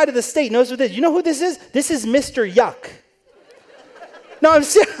whole side of the state knows what this is. You know who this is? This is Mr. Yuck. No, I'm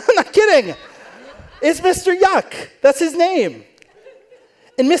not kidding. It's Mr. Yuck. That's his name.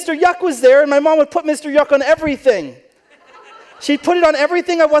 And Mr. Yuck was there, and my mom would put Mr. Yuck on everything. She'd put it on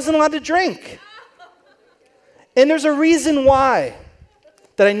everything I wasn't allowed to drink. And there's a reason why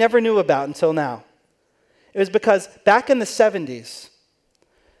that I never knew about until now. It was because back in the 70s,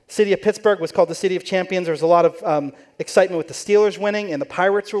 the city of Pittsburgh was called the City of Champions. There was a lot of excitement with the Steelers winning and the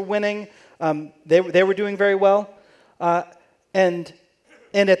Pirates were winning. They were doing very well. And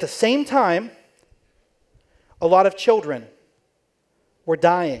at the same time, a lot of children were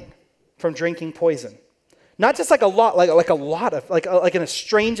dying from drinking poison. Not just like a lot, like a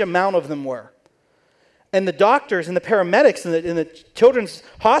strange amount of them were. And the doctors and the paramedics in the children's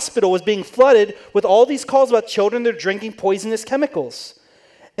hospital was being flooded with all these calls about children that are drinking poisonous chemicals.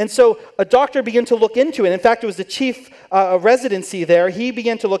 And so a doctor began to look into it. In fact, it was the chief residency there. He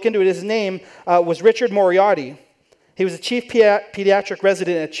began to look into it. His name was Richard Moriarty. He was the chief pediatric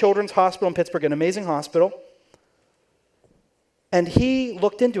resident at Children's Hospital in Pittsburgh, an amazing hospital. And he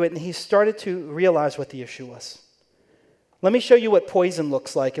looked into it, and he started to realize what the issue was. Let me show you what poison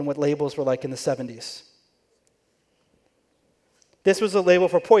looks like and what labels were like in the 70s. This was a label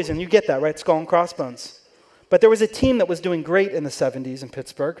for poison. You get that, right? Skull and crossbones. But there was a team that was doing great in the 70s in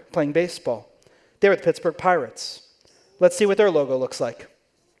Pittsburgh, playing baseball. They were the Pittsburgh Pirates. Let's see what their logo looks like.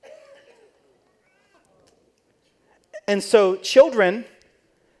 And so children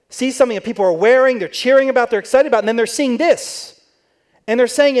see something that people are wearing, they're cheering about, they're excited about, and then they're seeing this. And they're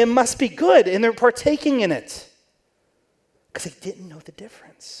saying it must be good, and they're partaking in it. Because they didn't know the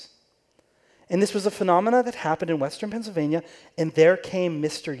difference. And this was a phenomena that happened in Western Pennsylvania, and there came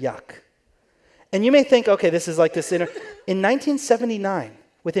Mr. Yuck. And you may think, okay, this is like this. In 1979,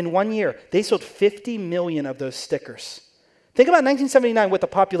 within 1 year, they sold 50 million of those stickers. Think about 1979, what the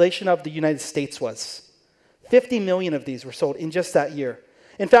population of the United States was. 50 million of these were sold in just that year.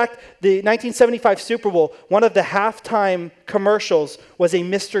 In fact, the 1975 Super Bowl, one of the halftime commercials was a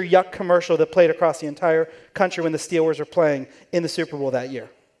Mr. Yuck commercial that played across the entire country when the Steelers were playing in the Super Bowl that year.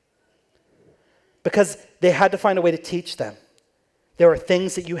 Because they had to find a way to teach them. There are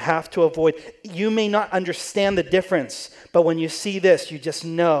things that you have to avoid. You may not understand the difference, but when you see this, you just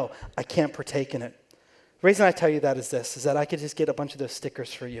know, I can't partake in it. The reason I tell you that is this, is that I could just get a bunch of those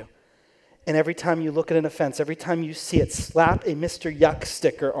stickers for you. And every time you look at an offense, every time you see it, slap a Mr. Yuck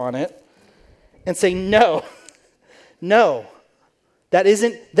sticker on it and say, no, no, that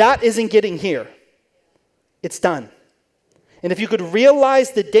isn't getting here. It's done. And if you could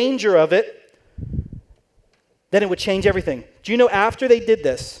realize the danger of it, then it would change everything. Do you know after they did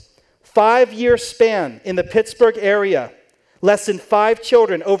this, 5-year span in the Pittsburgh area, less than 5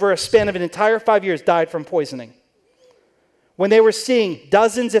 children over a span of an entire 5 years died from poisoning? When they were seeing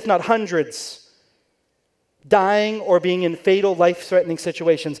dozens, if not hundreds, dying or being in fatal, life-threatening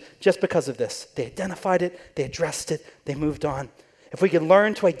situations just because of this. They identified it, they addressed it, they moved on. If we can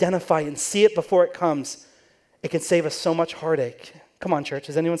learn to identify and see it before it comes, it can save us so much heartache. Come on, church,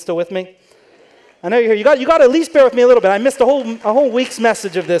 is anyone still with me? I know you're here. You got to at least bear with me a little bit. I missed a whole week's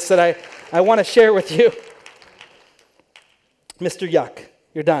message of this that I want to share with you. Mr. Yuck,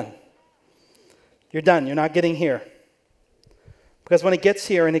 you're done. You're done. You're not getting here. Because when it gets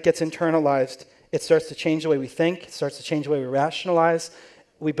here and it gets internalized, it starts to change the way we think. It starts to change the way we rationalize.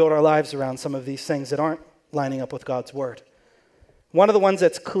 We build our lives around some of these things that aren't lining up with God's word. One of the ones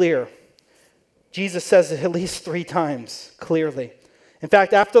that's clear, Jesus says it at least 3 times clearly. In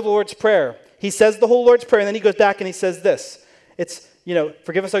fact, after the Lord's Prayer, he says the whole Lord's Prayer, and then he goes back and he says this. It's,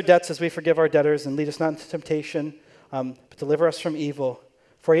 forgive us our debts as we forgive our debtors, and lead us not into temptation, but deliver us from evil.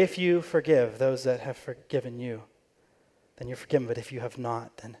 For if you forgive those that have forgiven you, then you're forgiven. But if you have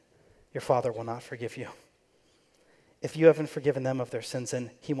not, then your Father will not forgive you. If you haven't forgiven them of their sins,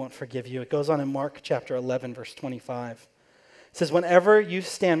 then he won't forgive you. It goes on in Mark chapter 11, verse 25. It says, whenever you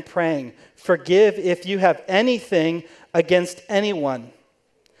stand praying, forgive if you have anything against anyone.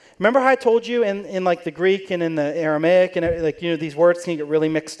 Remember how I told you in like the Greek and in the Aramaic and these words can get really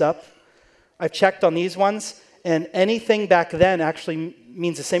mixed up? I've checked on these ones, and anything back then actually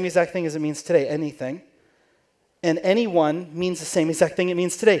means the same exact thing as it means today, anything. And anyone means the same exact thing it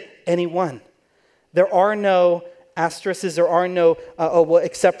means today, anyone. There are no asterisks, there are no,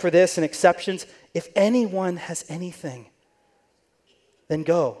 except for this and exceptions. If anyone has anything, then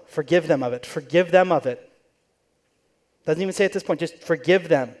go, forgive them of it. Forgive them of it. Doesn't even say at this point, just forgive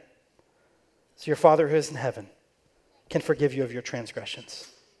them. So your Father who is in heaven can forgive you of your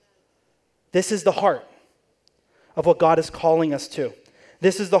transgressions. This is the heart of what God is calling us to.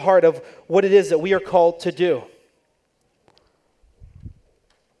 This is the heart of what it is that we are called to do.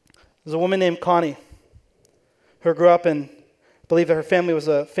 There's a woman named Connie who grew up and believed that her family was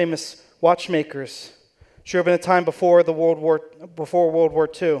a famous watchmakers. She grew up in a time before World War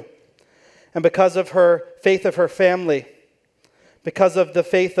II. And because of her faith of her family, because of the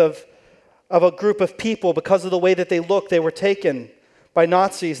faith of a group of people, because of the way that they looked, they were taken by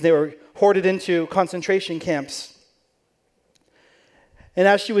Nazis. They were hoarded into concentration camps. And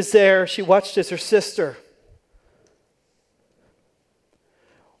as she was there, she watched as her sister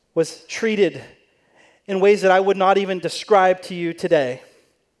was treated in ways that I would not even describe to you today.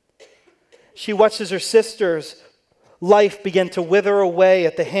 She watched as her sister's life began to wither away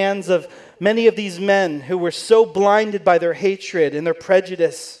at the hands of many of these men who were so blinded by their hatred and their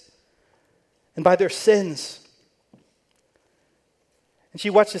prejudice and by their sins. And she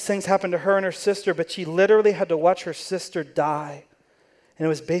watched these things happen to her and her sister, but she literally had to watch her sister die. And it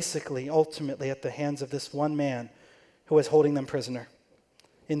was basically, ultimately, at the hands of this one man who was holding them prisoner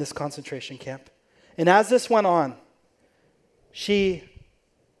in this concentration camp. And as this went on, she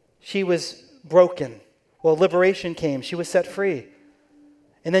was broken. Well, liberation came. She was set free.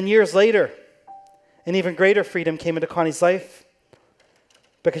 And then years later, an even greater freedom came into Connie's life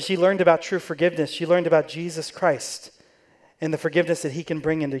because she learned about true forgiveness. She learned about Jesus Christ and the forgiveness that he can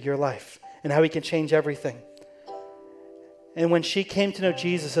bring into your life and how he can change everything. And when she came to know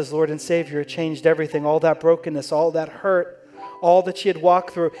Jesus as Lord and Savior, it changed everything. All that brokenness, all that hurt, all that she had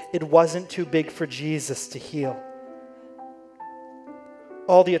walked through, it wasn't too big for Jesus to heal.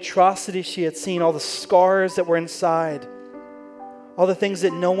 All the atrocities she had seen, all the scars that were inside, all the things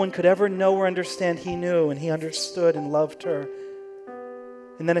that no one could ever know or understand, he knew, and he understood and loved her.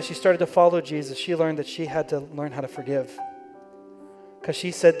 And then as she started to follow Jesus, she learned that she had to learn how to forgive. Because she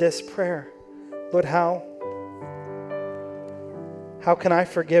said this prayer, Lord, how can I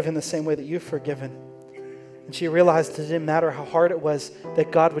forgive in the same way that you've forgiven? And she realized it didn't matter how hard it was,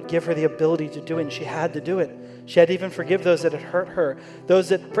 that God would give her the ability to do it, and she had to do it. She had to even forgive those that had hurt her, those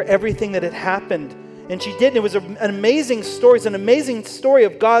that for everything that had happened. And she did, and it was an amazing story. It's an amazing story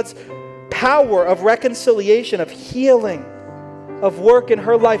of God's power, of reconciliation, of healing, of work in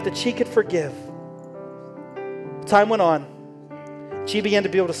her life that she could forgive. Time went on. She began to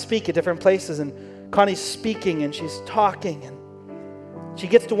be able to speak at different places, and Connie's speaking and she's talking, and she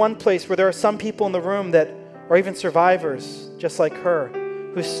gets to one place where there are some people in the room that are even survivors just like her,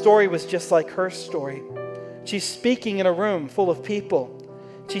 whose story was just like her story. She's speaking in a room full of people.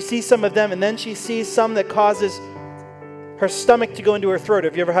 She sees some of them, and then she sees some that causes her stomach to go into her throat.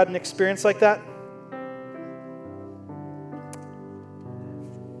 Have you ever had an experience like that?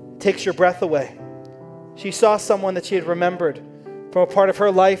 It takes your breath away. She saw someone that she had remembered from a part of her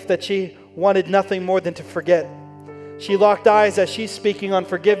life that she wanted nothing more than to forget. She locked eyes as she's speaking on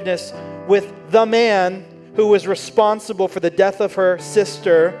forgiveness with the man who was responsible for the death of her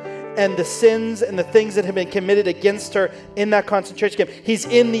sister and the sins and the things that had been committed against her in that concentration camp. He's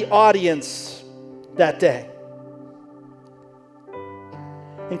in the audience that day.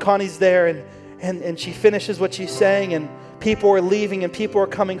 And Connie's there, and she finishes what she's saying, and people are leaving and people are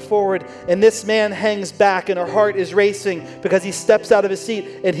coming forward, and this man hangs back and her heart is racing because he steps out of his seat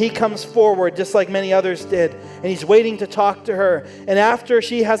and he comes forward just like many others did, and he's waiting to talk to her. And after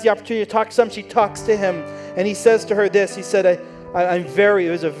she has the opportunity to talk to some, she talks to him, and he says to her this. He said, it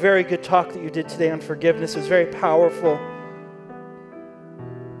was a very good talk that you did today on forgiveness. It was very powerful.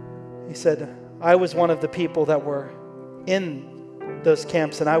 He said, I was one of the people that were in those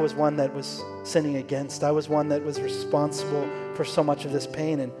camps, and I was one that was sinning against. I was one that was responsible for so much of this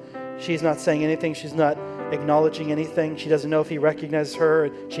pain. And she's not saying anything. She's not acknowledging anything. She doesn't know if he recognizes her.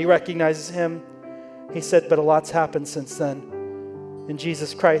 She recognizes him. He said, but a lot's happened since then, and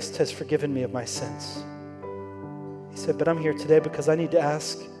Jesus Christ has forgiven me of my sins. He said, but I'm here today because I need to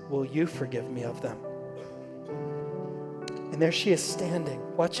ask, will you forgive me of them? And there she is standing,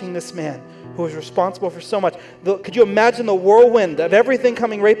 watching this man who was responsible for so much. Could you imagine the whirlwind of everything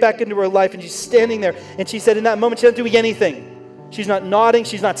coming right back into her life? And she's standing there, and she said in that moment, she's not doing anything. She's not nodding.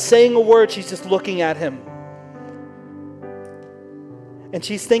 She's not saying a word. She's just looking at him. And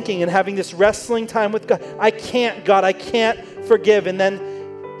she's thinking and having this wrestling time with God. I can't forgive. And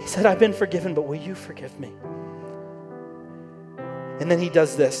then he said, I've been forgiven, but will you forgive me? And then he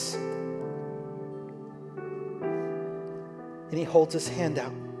does this. And he holds his hand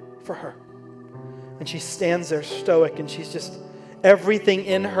out for her. And she stands there stoic, and she's just, everything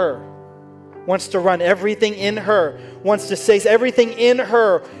in her wants to run. Everything in her wants to say, everything in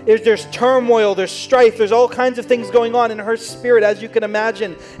her, there's turmoil, there's strife, there's all kinds of things going on in her spirit, as you can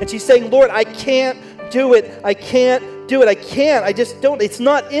imagine. And she's saying, Lord, I can't do it. I can't do it. I can't. I just don't. It's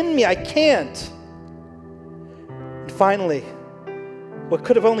not in me. I can't. And finally, what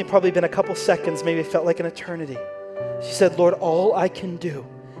could have only probably been a couple seconds, maybe felt like an eternity, she said, Lord, all I can do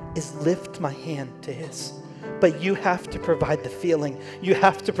is lift my hand to his. But you have to provide the feeling. You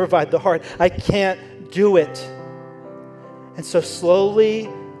have to provide the heart. I can't do it. And so slowly,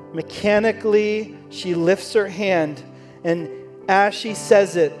 mechanically, she lifts her hand. And as she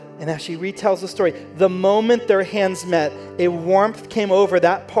says it, and as she retells the story, the moment their hands met, a warmth came over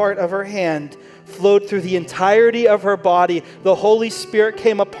that part of her hand, flowed through the entirety of her body. The Holy Spirit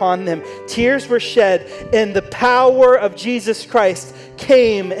came upon them. Tears were shed, and the power of Jesus Christ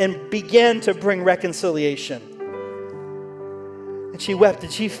came and began to bring reconciliation. And she wept,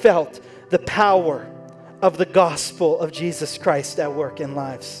 and she felt the power of the gospel of Jesus Christ at work in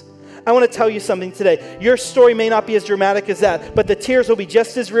lives. I want to tell you something today. Your story may not be as dramatic as that, but the tears will be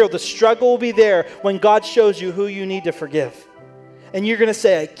just as real. The struggle will be there when God shows you who you need to forgive. And you're going to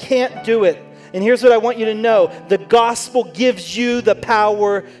say, I can't do it. And here's what I want you to know. The gospel gives you the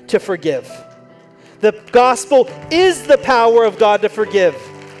power to forgive. The gospel is the power of God to forgive.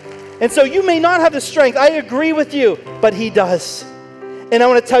 And so you may not have the strength. I agree with you, but he does. And I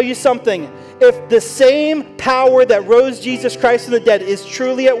want to tell you something. If the same power that rose Jesus Christ from the dead is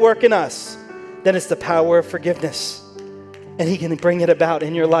truly at work in us, then it's the power of forgiveness. And he can bring it about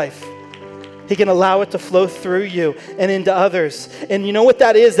in your life. He can allow it to flow through you and into others. And you know what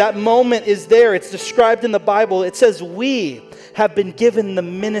that is? That moment is there. It's described in the Bible. It says, we have been given the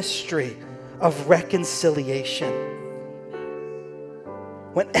ministry of reconciliation.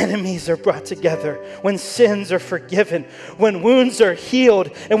 when enemies are brought together, when sins are forgiven, when wounds are healed,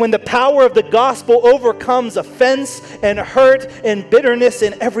 and when the power of the gospel overcomes offense and hurt and bitterness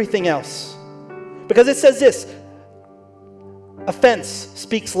and everything else. Because it says this, offense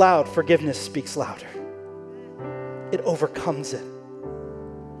speaks loud, forgiveness speaks louder. It overcomes it.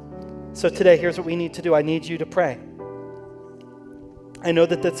 So today, here's what we need to do. I need you to pray. I know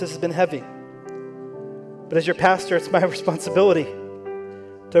that this has been heavy, but as your pastor, it's my responsibility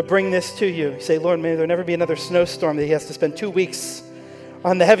to bring this to you. You say, Lord, may there never be another snowstorm that he has to spend 2 weeks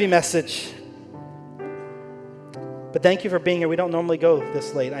on the heavy message. But thank you for being here. We don't normally go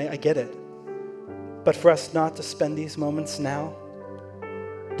this late. I get it. But for us not to spend these moments now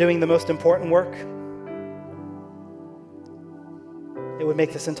doing the most important work, it would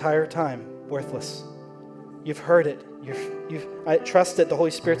make this entire time worthless. You've heard it. I trust that the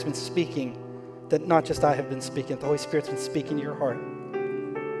Holy Spirit's been speaking, that not just I have been speaking, the Holy Spirit's been speaking to your heart.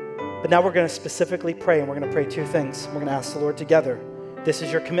 But now we're going to specifically pray, and we're going to pray 2 things. We're going to ask the Lord together. This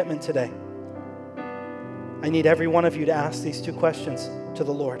is your commitment today. I need every one of you to ask these 2 questions to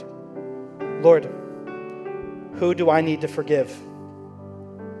the Lord. Lord, who do I need to forgive?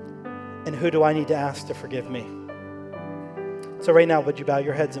 And who do I need to ask to forgive me? So right now, would you bow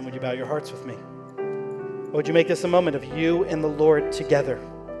your heads and would you bow your hearts with me? Or would you make this a moment of you and the Lord together?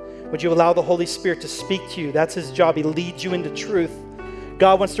 Would you allow the Holy Spirit to speak to you? That's his job. He leads you into truth.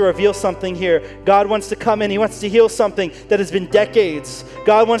 God wants to reveal something here. God wants to come in. He wants to heal something that has been decades.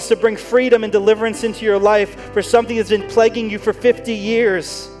 God wants to bring freedom and deliverance into your life for something that's been plaguing you for 50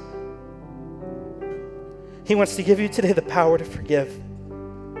 years. He wants to give you today the power to forgive.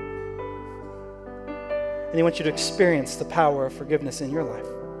 And he wants you to experience the power of forgiveness in your life.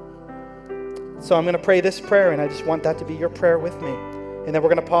 So I'm going to pray this prayer, and I just want that to be your prayer with me. And then we're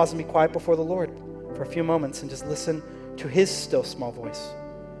going to pause and be quiet before the Lord for a few moments and just listen to his still small voice.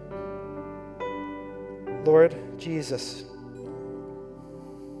 Lord Jesus,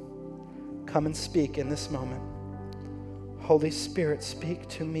 come and speak in this moment. Holy Spirit, speak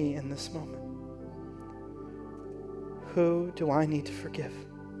to me in this moment. Who do I need to forgive?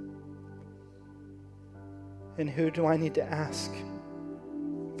 And who do I need to ask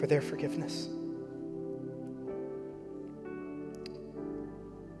for their forgiveness?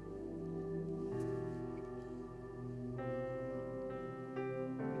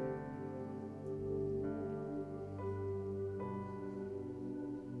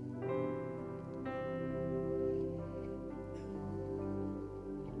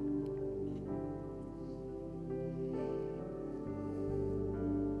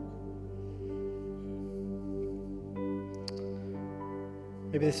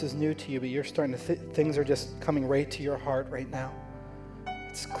 Maybe this is new to you, but you're starting to things are just coming right to your heart right now.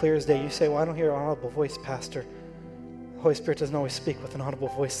 It's clear as day. You say, well, I don't hear an audible voice, Pastor. The Holy Spirit doesn't always speak with an audible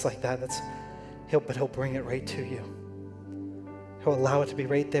voice like that. But he'll bring it right to you. He'll allow it to be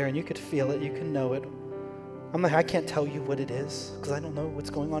right there, and you could feel it. You can know it. I can't tell you what it is because I don't know what's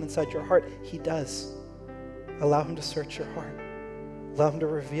going on inside your heart. He does. Allow him to search your heart. Allow him to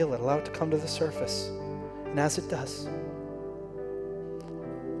reveal it. Allow it to come to the surface. And as it does,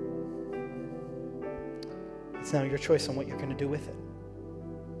 it's now your choice on what you're going to do with it.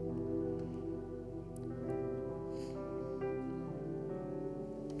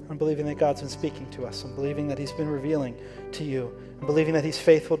 I'm believing that God's been speaking to us. I'm believing that he's been revealing to you. I'm believing that he's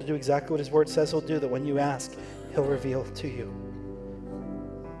faithful to do exactly what his word says he'll do, that when you ask, he'll reveal to you.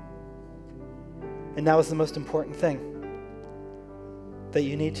 And now is the most important thing, that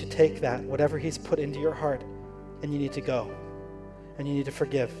you need to take that, whatever he's put into your heart, and you need to go. And you need to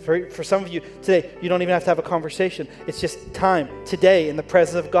forgive. For some of you today, you don't even have to have a conversation. It's just time today in the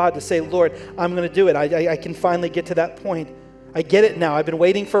presence of God to say, Lord, I'm going to do it. I can finally get to that point. I get it now. I've been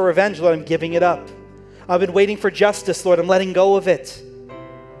waiting for revenge, Lord. I'm giving it up. I've been waiting for justice, Lord. I'm letting go of it.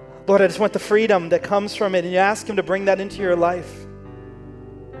 Lord, I just want the freedom that comes from it. And you ask him to bring that into your life.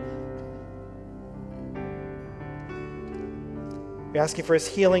 You're asking for his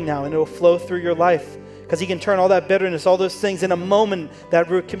healing now, and it will flow through your life. Because he can turn all that bitterness, all those things, in a moment, that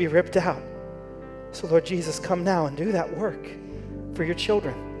root can be ripped out. So Lord Jesus, come now and do that work for your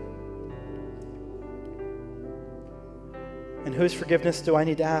children. And whose forgiveness do I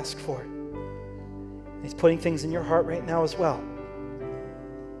need to ask for? He's putting things in your heart right now as well.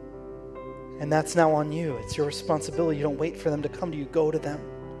 And that's now on you. It's your responsibility. You don't wait for them to come to you. Go to them.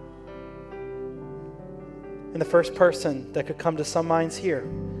 And the first person that could come to some minds here,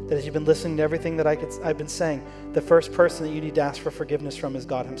 that as you've been listening to everything that I've been saying, the first person that you need to ask for forgiveness from is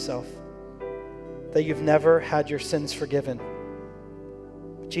God himself. That you've never had your sins forgiven.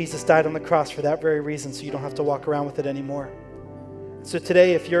 Jesus died on the cross for that very reason, so you don't have to walk around with it anymore. So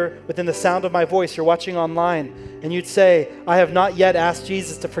today, if you're within the sound of my voice, you're watching online, and you'd say, I have not yet asked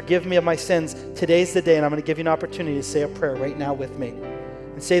Jesus to forgive me of my sins, today's the day, and I'm going to give you an opportunity to say a prayer right now with me.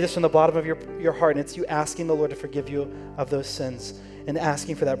 And say this from the bottom of your heart, and it's you asking the Lord to forgive you of those sins and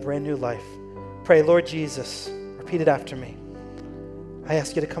asking for that brand new life. Pray, Lord Jesus, repeat it after me. I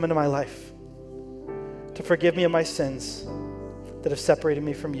ask you to come into my life, to forgive me of my sins that have separated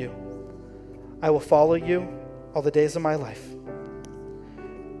me from you. I will follow you all the days of my life.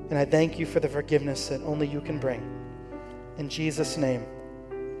 And I thank you for the forgiveness that only you can bring. In Jesus' name,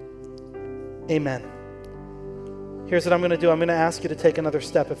 amen. Here's what I'm going to do. I'm going to ask you to take another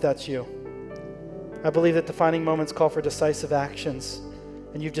step if that's you. I believe that defining moments call for decisive actions,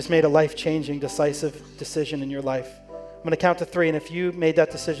 and you've just made a life-changing, decisive decision in your life. I'm going to count to 3, and if you made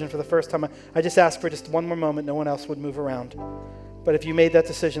that decision for the first time, I just ask for just one more moment. No one else would move around. But if you made that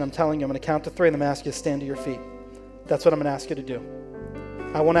decision, I'm telling you, I'm going to count to 3, and I'm going to ask you to stand to your feet. That's what I'm going to ask you to do.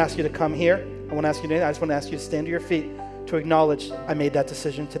 I won't ask you to come here. I won't ask you to anything. I just want to ask you to stand to your feet to acknowledge I made that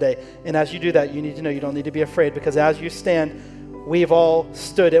decision today. And as you do that, you need to know you don't need to be afraid, because as you stand, we've all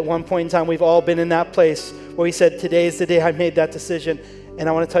stood at one point in time. We've all been in that place where we said, today is the day I made that decision. And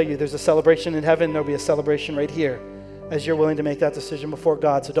I want to tell you, there's a celebration in heaven. There'll be a celebration right here as you're willing to make that decision before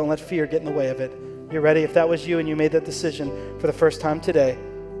God. So don't let fear get in the way of it. You're ready? If that was you and you made that decision for the first time today,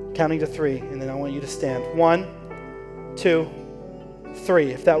 counting to 3, and then I want you to stand. 1, 2,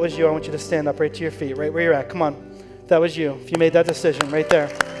 3. If that was you, I want you to stand up right to your feet, right where you're at. Come on. If that was you, if you made that decision right there.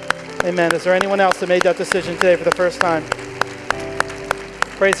 Amen. Is there anyone else that made that decision today for the first time?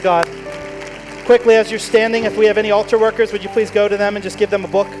 Praise God. Quickly, as you're standing, if we have any altar workers, would you please go to them and just give them a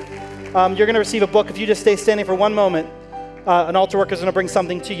book? You're going to receive a book. If you just stay standing for one moment, an altar worker is going to bring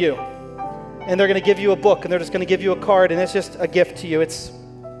something to you. And they're going to give you a book, and they're just going to give you a card, and it's just a gift to you. It's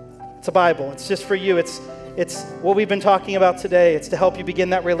a Bible. It's just for you. It's what we've been talking about today. It's to help you begin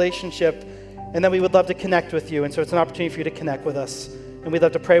that relationship, and then we would love to connect with you. And so it's an opportunity for you to connect with us. And we'd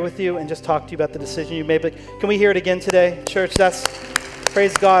love to pray with you and just talk to you about the decision you made. But can we hear it again today, church?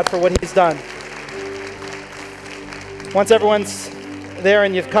 Praise God for what he's done. Once everyone's there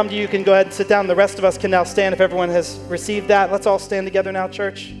and you've come to you can go ahead and sit down. The rest of us can now stand if everyone has received that. Let's all stand together now,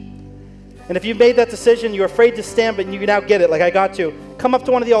 church. And if you've made that decision, you're afraid to stand, but you can now get it like I got to, come up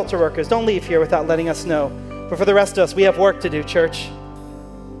to one of the altar workers. Don't leave here without letting us know. But for the rest of us, we have work to do, church.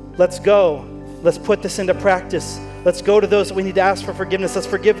 Let's go. Let's put this into practice. Let's go to those that we need to ask for forgiveness. Let's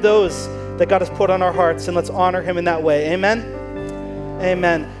forgive those that God has put on our hearts, and let's honor him in that way. Amen?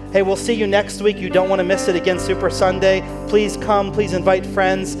 Amen. Hey, we'll see you next week. You don't want to miss it again, Super Sunday. Please come. Please invite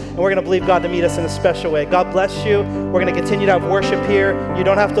friends. And we're going to believe God to meet us in a special way. God bless you. We're going to continue to have worship here. You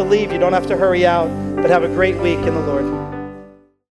don't have to leave. You don't have to hurry out. But have a great week in the Lord.